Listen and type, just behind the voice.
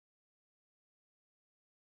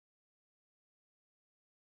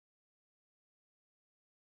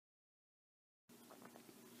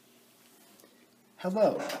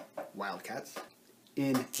Hello, Wildcats.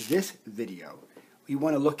 In this video, we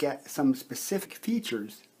want to look at some specific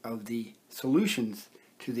features of the solutions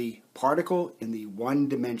to the particle in the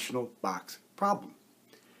one-dimensional box problem.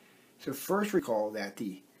 So first recall that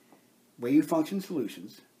the wave function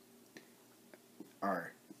solutions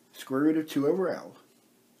are square root of 2 over L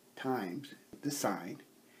times the sine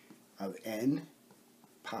of n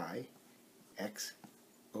pi x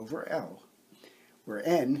over L, where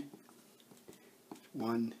n is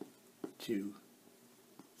 1, 2,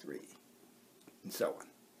 3, and so on,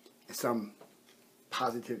 is some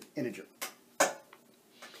positive integer.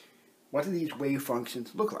 What do these wave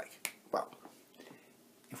functions look like? Well,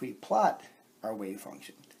 if we plot our wave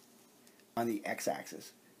function on the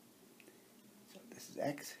x-axis, so this is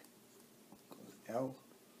x, equals L,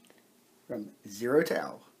 from 0 to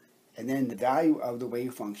L, and then the value of the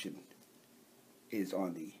wave function is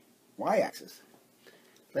on the y-axis.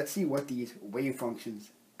 Let's see what these wave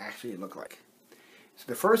functions actually look like. So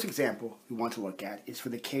the first example we want to look at is for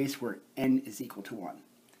the case where n is equal to 1.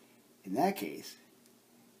 In that case,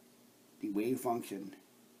 the wave function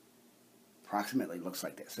approximately looks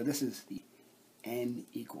like this. So this is the n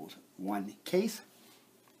equals 1 case.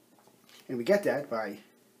 And we get that by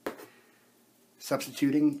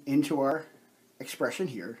substituting into our expression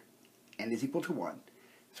here, n is equal to 1.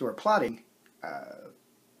 So we're plotting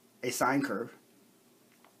a sine curve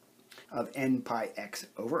of n pi x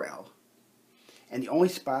over L. And the only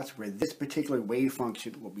spots where this particular wave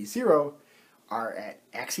function will be 0 are at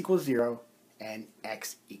x equals 0 and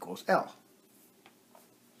x equals L.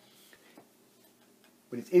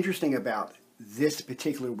 What is interesting about this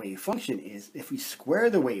particular wave function is if we square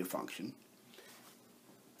the wave function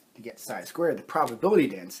to get psi squared, the probability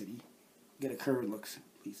density, get a curve that looks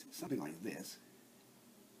at least something like this.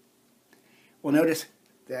 We'll notice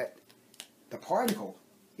that the particle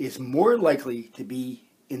is more likely to be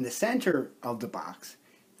in the center of the box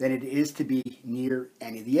than it is to be near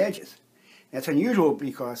any of the edges. That's unusual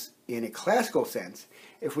because in a classical sense,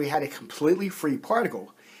 if we had a completely free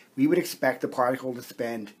particle, we would expect the particle to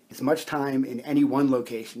spend as much time in any one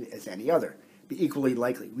location as any other, be equally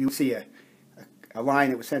likely. We would see a line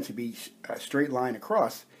that was said to be a straight line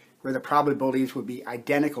across where the probabilities would be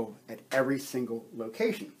identical at every single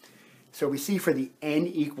location. So we see for the n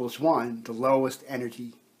equals 1, the lowest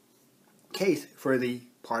energy case for the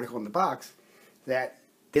particle in the box, that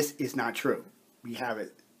this is not true. We have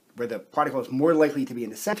it where the particle is more likely to be in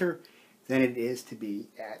the center than it is to be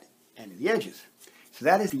at any of the edges. So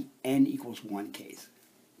that is the n equals 1 case.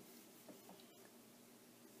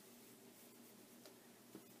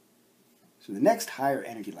 So the next higher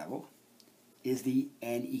energy level is the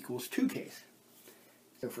n equals 2 case.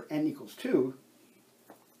 So for n equals 2,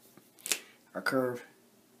 our curve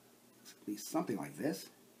is at least something like this.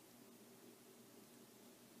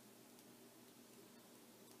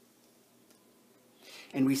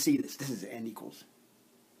 And we see this is n equals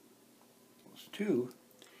 2.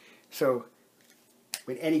 So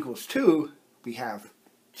with n equals 2, we have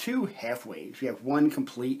two half waves. We have one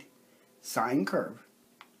complete sine curve.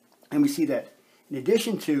 And we see that in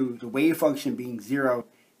addition to the wave function being 0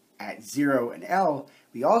 at 0 and L,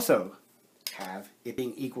 we also have it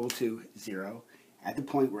being equal to 0 at the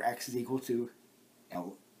point where x is equal to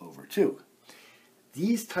L over 2.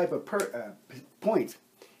 These type of points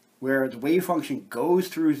where the wave function goes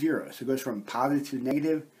through 0, so it goes from positive to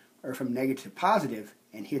negative or from negative to positive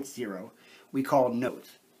and hits 0, we call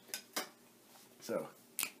nodes. So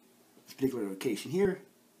this particular location here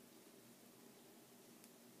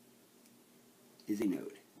is a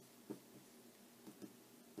node.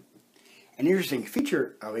 An interesting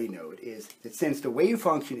feature of a node is that since the wave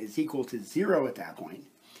function is equal to 0 at that point,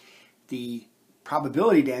 the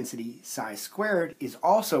probability density psi squared is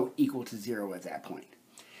also equal to 0 at that point.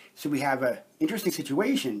 So we have an interesting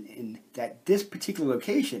situation in that this particular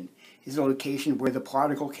location is a location where the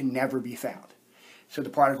particle can never be found. So the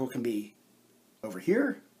particle can be over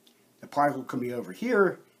here, the particle can be over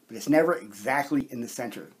here, but it's never exactly in the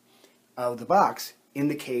center of the box in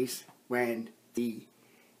the case when the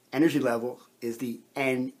energy level is the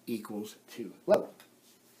n equals 2 level.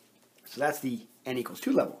 So that's the n equals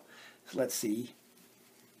 2 level. So let's see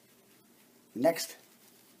the next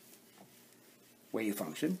wave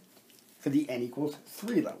function for the n equals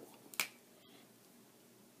 3 level.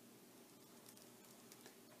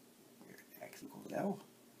 Here, x equals L.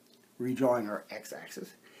 Redrawing our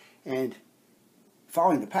x-axis. And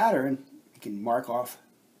following the pattern, we can mark off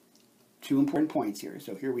two important points here.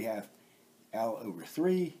 So here we have L over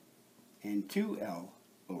 3 and 2L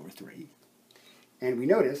over 3. And we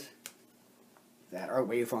notice that our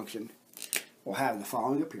wave function will have the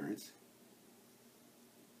following appearance.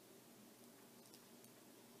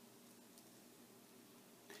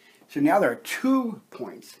 So now there are 2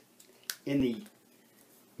 points in the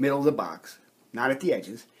middle of the box, not at the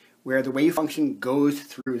edges, where the wave function goes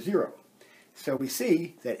through 0. So we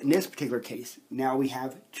see that in this particular case, now we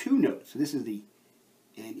have 2 nodes. So this is the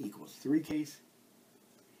n equals 3 case,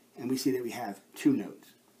 and we see that we have 2 nodes.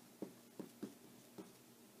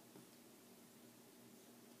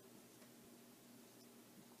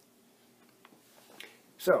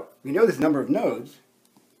 So we know this number of nodes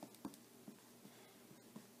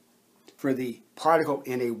for the particle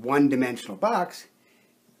in a one-dimensional box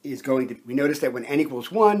is going to, we noticed that when n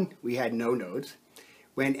equals 1, we had no nodes.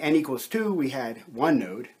 When n equals 2, we had 1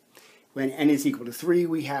 node. When n is equal to 3,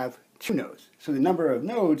 we have 2 nodes. So the number of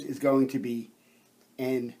nodes is going to be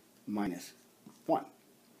n minus 1.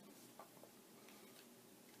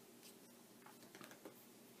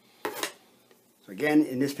 So again,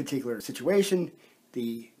 in this particular situation,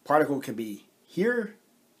 the particle can be here,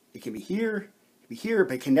 it can be here, it can be here,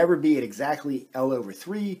 but it can never be at exactly L over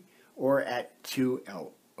 3 or at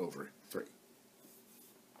 2L over 3.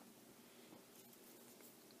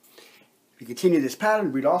 If you continue this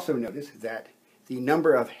pattern, we'd also notice that the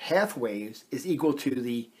number of half waves is equal to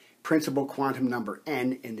the principal quantum number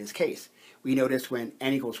n in this case. We noticed when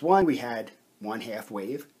n equals 1, we had 1 half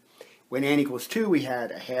wave. When n equals 2, we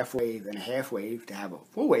had a half wave and a half wave to have a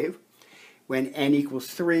full wave. When n equals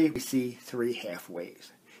 3, we see 3 half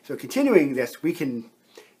waves. So continuing this, we can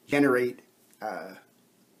generate a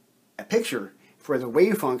picture for the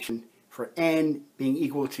wave function for n being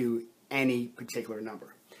equal to any particular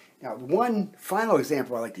number. Now, the one final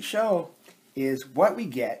example I'd like to show is what we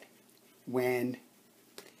get when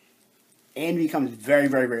n becomes very,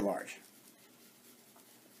 very, very large.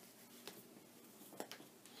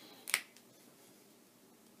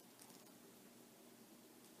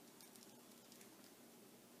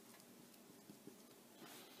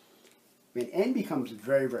 When n becomes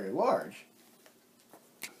very, very large,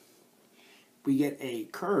 we get a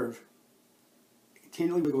curve that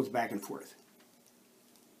continually wiggles back and forth.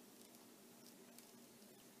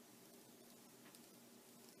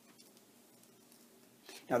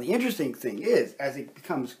 Now the interesting thing is, as n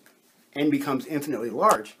becomes infinitely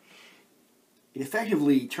large, it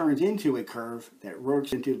effectively turns into a curve that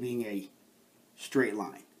works into being a straight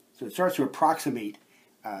line. So it starts to approximate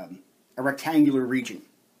a rectangular region.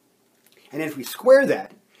 And if we square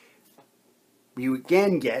that, we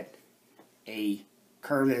again get a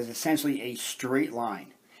curve that is essentially a straight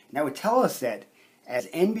line. And that would tell us that as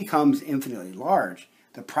n becomes infinitely large,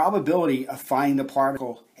 the probability of finding the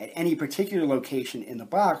particle at any particular location in the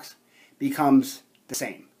box becomes the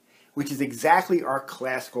same, which is exactly our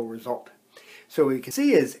classical result. So what we can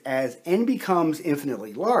see is as n becomes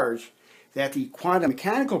infinitely large, that the quantum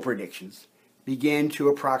mechanical predictions begin to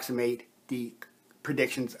approximate the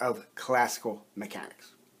predictions of classical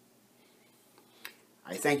mechanics.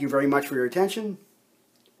 I thank you very much for your attention.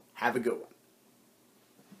 Have a good one.